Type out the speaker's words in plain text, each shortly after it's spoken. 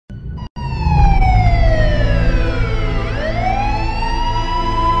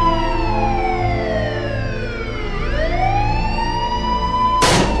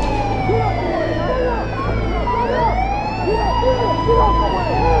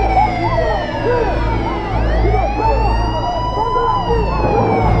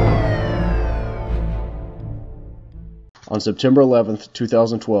On September 11,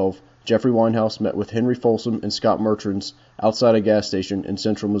 2012, Jeffrey Weinhaus met with Henry Folsom and Scott Merchants outside a gas station in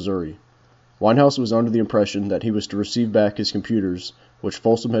central Missouri. Weinhaus was under the impression that he was to receive back his computers, which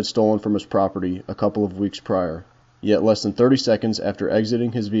Folsom had stolen from his property a couple of weeks prior. Yet less than 30 seconds after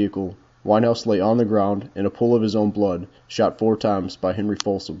exiting his vehicle, Weinhaus lay on the ground in a pool of his own blood, shot 4 times by Henry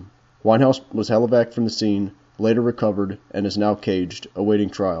Folsom. Weinhaus was helivac from the scene, later recovered, and is now caged,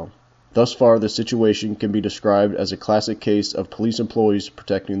 awaiting trial. Thus far, the situation can be described as a classic case of police employees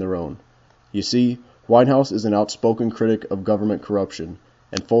protecting their own. You see, Weinhaus is an outspoken critic of government corruption,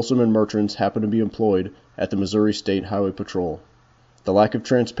 and Folsom and Merchants happen to be employed at the Missouri State Highway Patrol. The lack of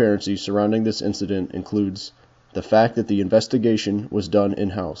transparency surrounding this incident includes the fact that the investigation was done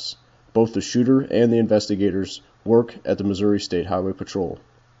in-house. Both the shooter and the investigators work at the Missouri State Highway Patrol.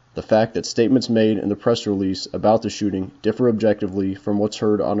 The fact that statements made in the press release about the shooting differ objectively from what's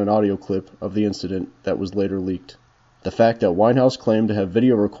heard on an audio clip of the incident that was later leaked. The fact that Weinhaus claimed to have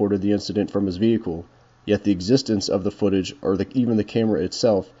video recorded the incident from his vehicle, yet the existence of the footage or even the camera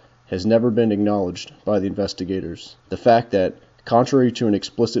itself has never been acknowledged by the investigators. The fact that, contrary to an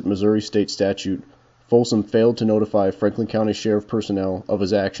explicit Missouri state statute, Folsom failed to notify Franklin County Sheriff personnel of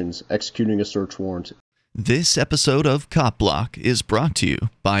his actions executing a search warrant. This episode of Cop Block is brought to you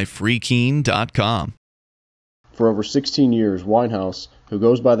by freekeen.com. For over 16 years, Weinhaus, who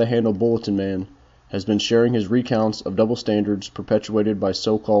goes by the handle Bulletin Man, has been sharing his recounts of double standards perpetuated by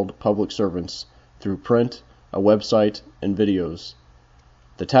so-called public servants through print, a website, and videos.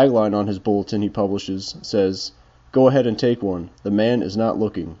 The tagline on his bulletin he publishes says, "Go ahead and take one. The man is not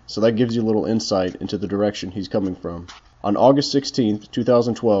looking," so that gives you a little insight into the direction he's coming from. On August 16,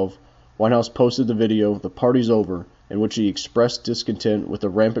 2012, Weinhaus posted the video, "The Party's Over," in which he expressed discontent with the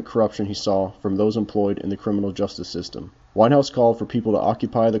rampant corruption he saw from those employed in the criminal justice system. Weinhaus called for people to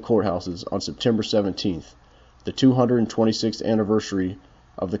occupy the courthouses on September 17th, the 226th anniversary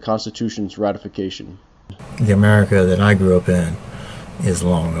of the Constitution's ratification. The America that I grew up in is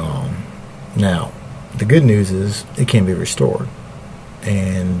long gone. Now, the good news is it can be restored,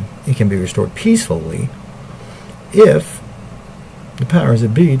 and it can be restored peacefully if the powers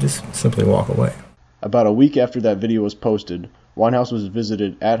that be just simply walk away. About a week after that video was posted, Weinhaus was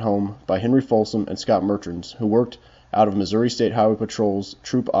visited at home by Henry Folsom and Scott Merchants, who worked out of Missouri State Highway Patrol's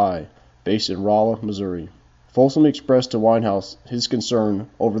Troop I, based in Rolla, Missouri. Folsom expressed to Weinhaus his concern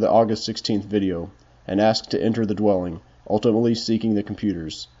over the August 16th video and asked to enter the dwelling, ultimately seeking the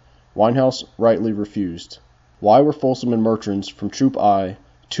computers. Weinhaus rightly refused. Why were Folsom and Merchants from Troop I,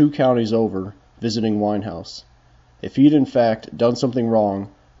 2 counties over, visiting Weinhaus? If he'd in fact done something wrong,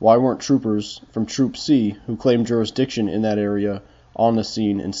 why weren't troopers from Troop C, who claimed jurisdiction in that area, on the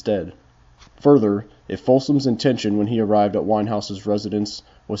scene instead? Further, if Folsom's intention when he arrived at Weinhaus's residence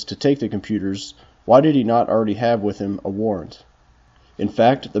was to take the computers, why did he not already have with him a warrant? In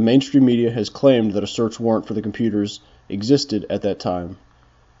fact, the mainstream media has claimed that a search warrant for the computers existed at that time.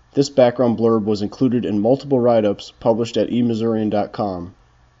 This background blurb was included in multiple write-ups published at emissourian.com.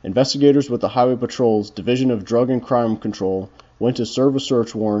 Investigators with the Highway Patrol's Division of Drug and Crime Control went to serve a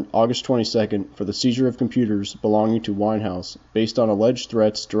search warrant August 22nd for the seizure of computers belonging to Weinhaus based on alleged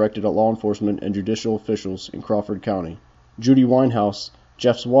threats directed at law enforcement and judicial officials in Crawford County. Judy Weinhaus,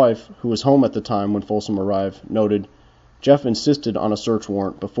 Jeff's wife, who was home at the time when Folsom arrived, noted, "Jeff insisted on a search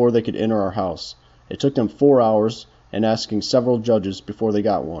warrant before they could enter our house. It took them 4 hours and asking several judges before they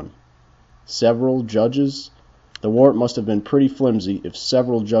got one." Several judges? The warrant must have been pretty flimsy if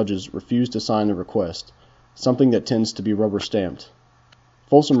several judges refused to sign the request, something that tends to be rubber-stamped.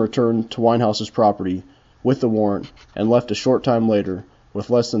 Folsom returned to Weinhaus's property with the warrant and left a short time later with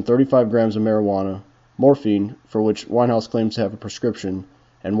less than 35 grams of marijuana, morphine, for which Weinhaus claims to have a prescription,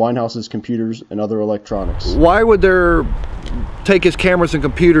 and Weinhaus's computers and other electronics. Why would there take his cameras and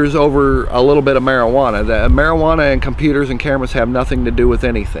computers over a little bit of marijuana? Marijuana and computers and cameras have nothing to do with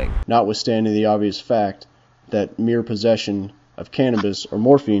anything. Notwithstanding the obvious fact that mere possession of cannabis or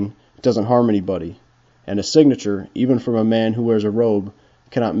morphine doesn't harm anybody, and a signature, even from a man who wears a robe,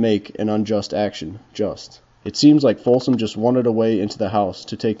 cannot make an unjust action just. It seems like Folsom just wanted a way into the house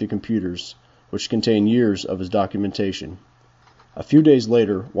to take the computers, which contain years of his documentation. A few days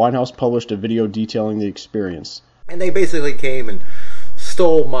later, Weinhaus published a video detailing the experience. And they basically came and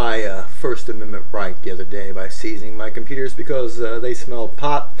stole my First Amendment right the other day by seizing my computers because they smelled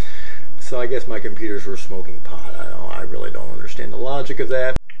pot. So I guess my computers were smoking pot. I really don't understand the logic of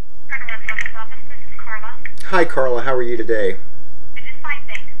that. This is Carla. Hi Carla, how are you today? I'm just fine,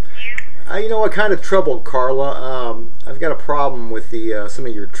 thanks. You? You know what kind of troubled Carla? I've got a problem with some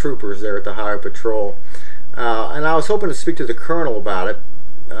of your troopers there at the Highway Patrol, and I was hoping to speak to the colonel about it.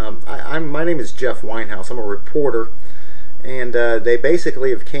 My name is Jeff Weinhaus. I'm a reporter, and they basically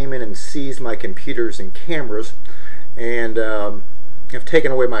have came in and seized my computers and cameras, and have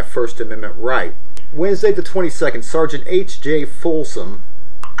taken away my First Amendment right. Wednesday the 22nd, Sergeant H.J. Folsom.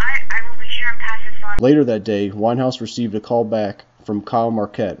 I will be sure and pass this on. Later that day, Weinhaus received a call back from Kyle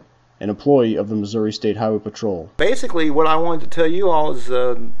Marquette, an employee of the Missouri State Highway Patrol. Basically, what I wanted to tell you all is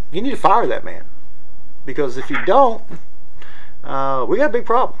you need to fire that man, because if you don't, we got a big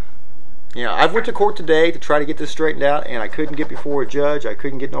problem. You know, I've went to court today to try to get this straightened out, and I couldn't get before a judge. I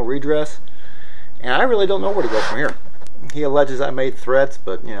couldn't get no redress, and I really don't know where to go from here. He alleges I made threats,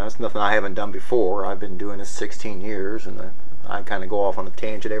 but you know, it's nothing I haven't done before. I've been doing this 16 years, and I kind of go off on a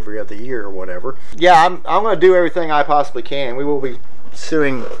tangent every other year or whatever. Yeah, I'm going to do everything I possibly can. We will be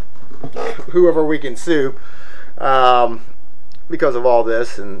suing whoever we can sue because of all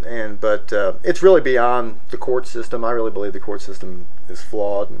this, but it's really beyond the court system. I really believe the court system is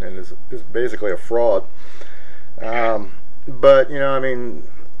flawed and is basically a fraud. But you know, I mean,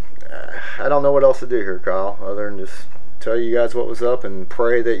 I don't know what else to do here, Kyle, other than just tell you guys what was up and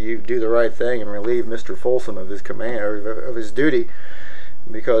pray that you do the right thing and relieve Mr. Folsom of his command, or of his duty,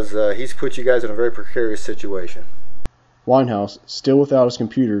 because he's put you guys in a very precarious situation. Weinhaus, still without his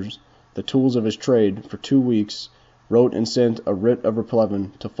computers, the tools of his trade, for 2 weeks, wrote and sent a writ of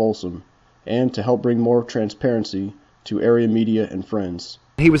replevin to Folsom, and to help bring more transparency to area media and friends.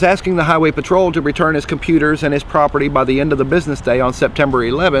 He was asking the Highway Patrol to return his computers and his property by the end of the business day on September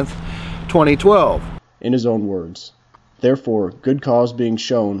 11th, 2012. In his own words, therefore, good cause being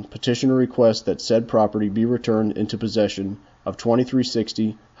shown, petitioner requests that said property be returned into possession of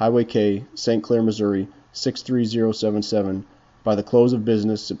 2360 Highway K, St. Clair, Missouri, 63077, by the close of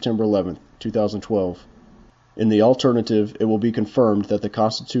business September 11th, 2012. In the alternative, it will be confirmed that the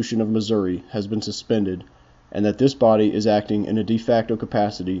Constitution of Missouri has been suspended, and that this body is acting in a de facto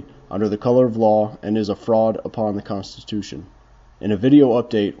capacity under the color of law and is a fraud upon the Constitution. In a video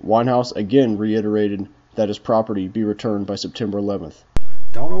update, Weinhaus again reiterated that his property be returned by September 11th.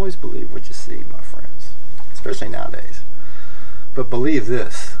 Don't always believe what you see, my friends, especially nowadays. But believe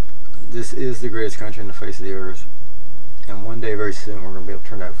this is the greatest country on the face of the earth, and one day very soon we're going to be able to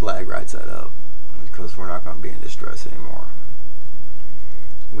turn that flag right side up, because we're not going to be in distress anymore.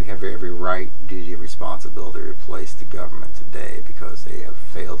 We have every right, duty, and responsibility to replace the government today because they have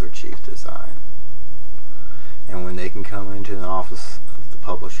failed their chief design. And when they can come into the office of the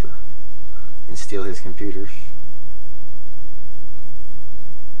publisher and steal his computers,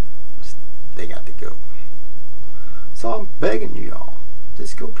 they got to go. So I'm begging you all,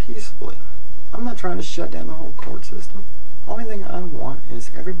 just go peacefully. I'm not trying to shut down the whole court system. Only thing I want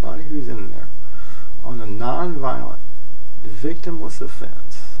is everybody who's in there on a non-violent, victimless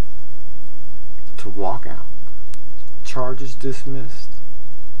offense to walk out. Charges dismissed,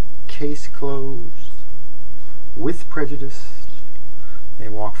 case closed, with prejudice. They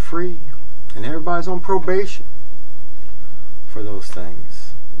walk free, and everybody's on probation for those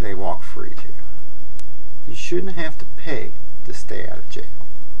things. They walk free too. You shouldn't have to pay to stay out of jail.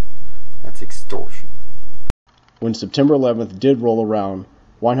 That's extortion. When September 11th did roll around,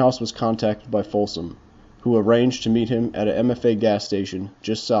 Weinhaus was contacted by Folsom, who arranged to meet him at a MFA gas station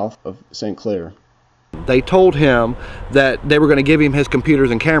just south of St. Clair. They told him that they were going to give him his computers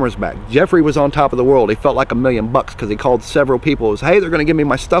and cameras back. Jeffrey was on top of the world. He felt like $1 million because he called several people and said, hey, they're going to give me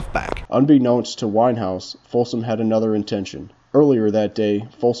my stuff back. Unbeknownst to Weinhaus, Folsom had another intention. Earlier that day,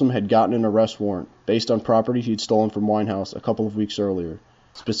 Folsom had gotten an arrest warrant based on property he'd stolen from Weinhaus a couple of weeks earlier.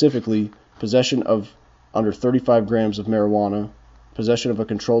 Specifically, possession of under 35 grams of marijuana, possession of a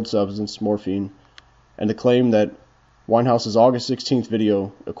controlled substance, morphine, and the claim that Weinhaus's August 16th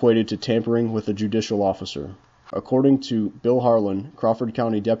video equated to tampering with a judicial officer. According to Bill Harlan, Crawford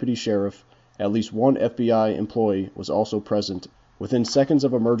County Deputy Sheriff, at least one FBI employee was also present. Within seconds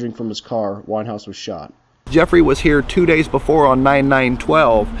of emerging from his car, Weinhaus was shot. Jeffrey was here 2 days before on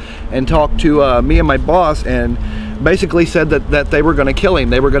 9/9/12 and talked to me and my boss and basically said that they were going to kill him.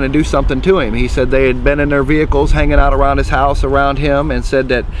 They were going to do something to him. He said they had been in their vehicles hanging out around his house, around him, and said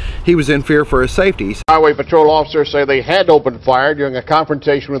that he was in fear for his safety. Highway Patrol officers say they had opened fire during a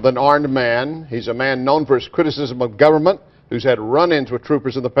confrontation with an armed man. He's a man known for his criticism of government, who's had run-ins with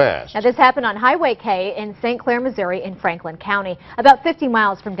troopers in the past. Now, this happened on Highway K in St. Clair, Missouri, in Franklin County, about 50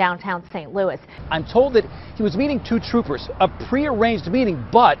 miles from downtown St. Louis. I'm told that he was meeting two troopers, a prearranged meeting,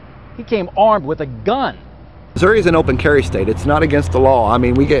 but he came armed with a gun. Missouri is an open carry state. It's not against the law. I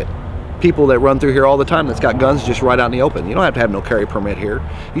mean, we get people that run through here all the time that's got guns just right out in the open. You don't have to have no carry permit here.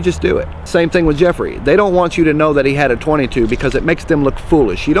 You just do it. Same thing with Jeffrey. They don't want you to know that he had a .22 because it makes them look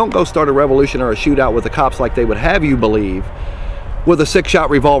foolish. You don't go start a revolution or a shootout with the cops like they would have you believe with a 6-shot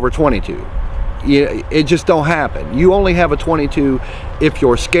revolver .22. It just don't happen. You only have a .22 if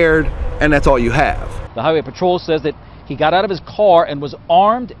you're scared, and that's all you have. The Highway Patrol says that he got out of his car and was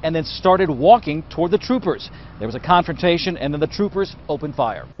armed and then started walking toward the troopers. There was a confrontation and then the troopers opened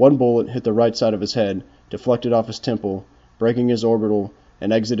fire. One bullet hit the right side of his head, deflected off his temple, breaking his orbital,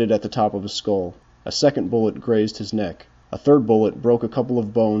 and exited at the top of his skull. A second bullet grazed his neck. A third bullet broke a couple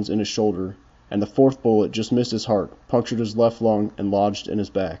of bones in his shoulder, and the fourth bullet just missed his heart, punctured his left lung, and lodged in his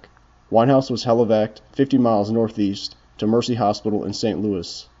back. Weinhaus was helivaced 50 miles northeast to Mercy Hospital in St.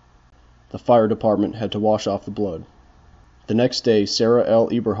 Louis. The fire department had to wash off the blood. The next day, Sarah L.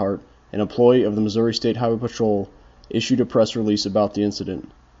 Eberhardt, an employee of the Missouri State Highway Patrol, issued a press release about the incident.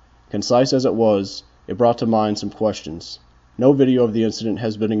 Concise as it was, it brought to mind some questions. No video of the incident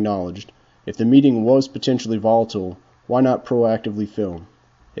has been acknowledged. If the meeting was potentially volatile, why not proactively film?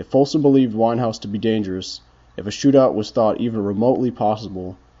 If Folsom believed Weinhaus to be dangerous, if a shootout was thought even remotely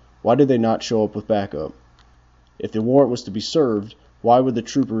possible, why did they not show up with backup? If the warrant was to be served, why would the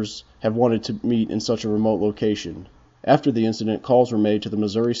troopers have wanted to meet in such a remote location? After the incident, calls were made to the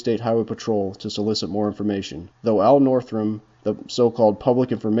Missouri State Highway Patrol to solicit more information. Though Al Northrum, the so-called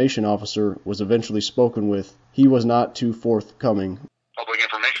public information officer, was eventually spoken with, he was not too forthcoming. Public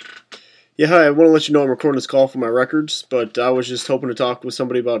information? Yeah, hi, I want to let you know I'm recording this call for my records, but I was just hoping to talk with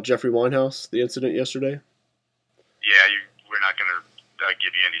somebody about Jeffrey Weinhaus, the incident yesterday. Yeah, we're not going to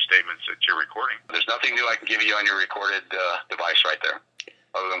give you any statements that you're recording. There's nothing new I can give you on your recorded device right there,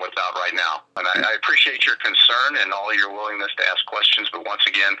 other than what's out right now. And I appreciate your concern and all your willingness to ask questions, but once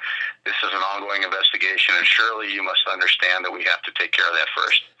again, this is an ongoing investigation, and surely you must understand that we have to take care of that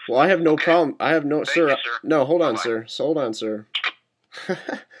first. Well, I have no problem. I have no, Thank sir. you, sir. No, hold on, Bye-bye. sir. Hold on, sir.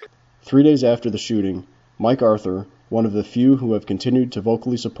 3 days after the shooting, Mike Arthur, one of the few who have continued to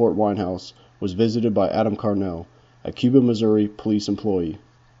vocally support Weinhaus, was visited by Adam Carnell, a Cuba, Missouri police employee.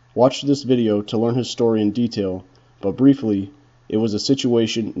 Watch this video to learn his story in detail, but briefly, it was a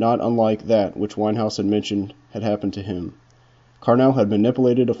situation not unlike that which Weinhaus had mentioned had happened to him. Carnell had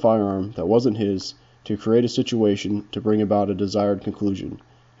manipulated a firearm that wasn't his to create a situation to bring about a desired conclusion.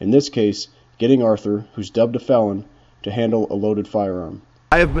 In this case, getting Arthur, who's dubbed a felon, to handle a loaded firearm.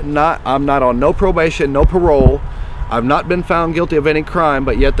 I'm not on no probation, no parole. I've not been found guilty of any crime,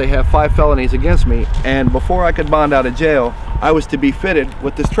 but yet they have 5 felonies against me. And before I could bond out of jail, I was to be fitted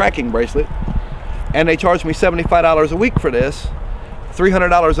with this tracking bracelet. And they charged me $75 a week for this,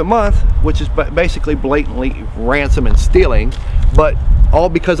 $300 a month, which is basically blatantly ransom and stealing. But all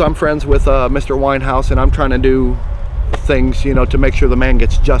because I'm friends with Mr. Weinhaus, and I'm trying to do things, to make sure the man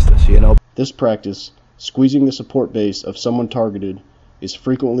gets justice, This practice, squeezing the support base of someone targeted, is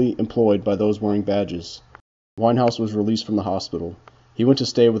frequently employed by those wearing badges. Weinhaus was released from the hospital. He went to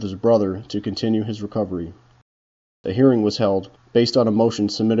stay with his brother to continue his recovery. A hearing was held based on a motion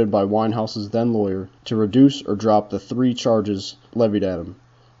submitted by Weinhaus's then lawyer to reduce or drop the 3 charges levied at him.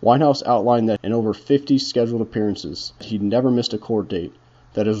 Weinhaus outlined that in over 50 scheduled appearances, he'd never missed a court date,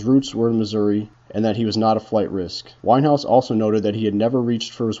 that his roots were in Missouri, and that he was not a flight risk. Weinhaus also noted that he had never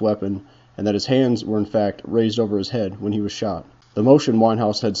reached for his weapon, and that his hands were in fact raised over his head when he was shot. The motion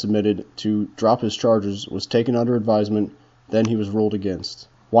Weinhaus had submitted to drop his charges was taken under advisement, then he was ruled against.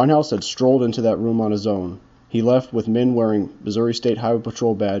 Weinhaus had strolled into that room on his own. He left with men wearing Missouri State Highway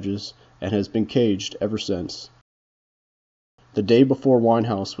Patrol badges and has been caged ever since. The day before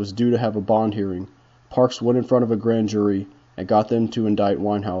Weinhaus was due to have a bond hearing, Parks went in front of a grand jury and got them to indict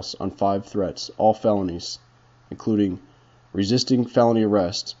Weinhaus on 5 threats, all felonies, including resisting felony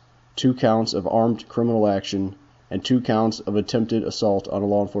arrest, 2 counts of armed criminal action, and 2 counts of attempted assault on a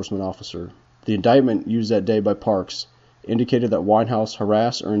law enforcement officer. The indictment used that day by Parks indicated that Weinhaus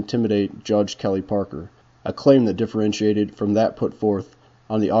harassed or intimidate Judge Kelly Parker, a claim that differentiated from that put forth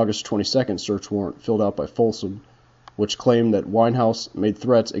on the August 22nd search warrant filled out by Folsom, which claimed that Weinhaus made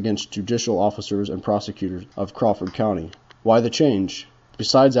threats against judicial officers and prosecutors of Crawford County. Why the change?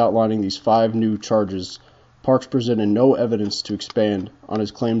 Besides outlining these 5 new charges, Parks presented no evidence to expand on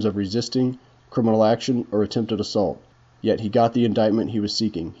his claims of resisting, criminal action, or attempted assault. Yet he got the indictment he was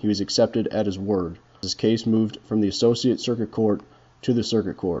seeking. He was accepted at his word. His case moved from the Associate Circuit Court to the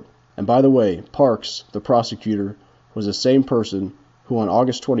Circuit Court. And by the way, Parks, the prosecutor, was the same person who on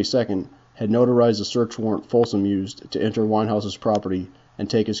August 22nd had notarized the search warrant Folsom used to enter Weinhaus's property and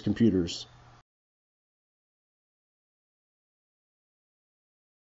take his computers.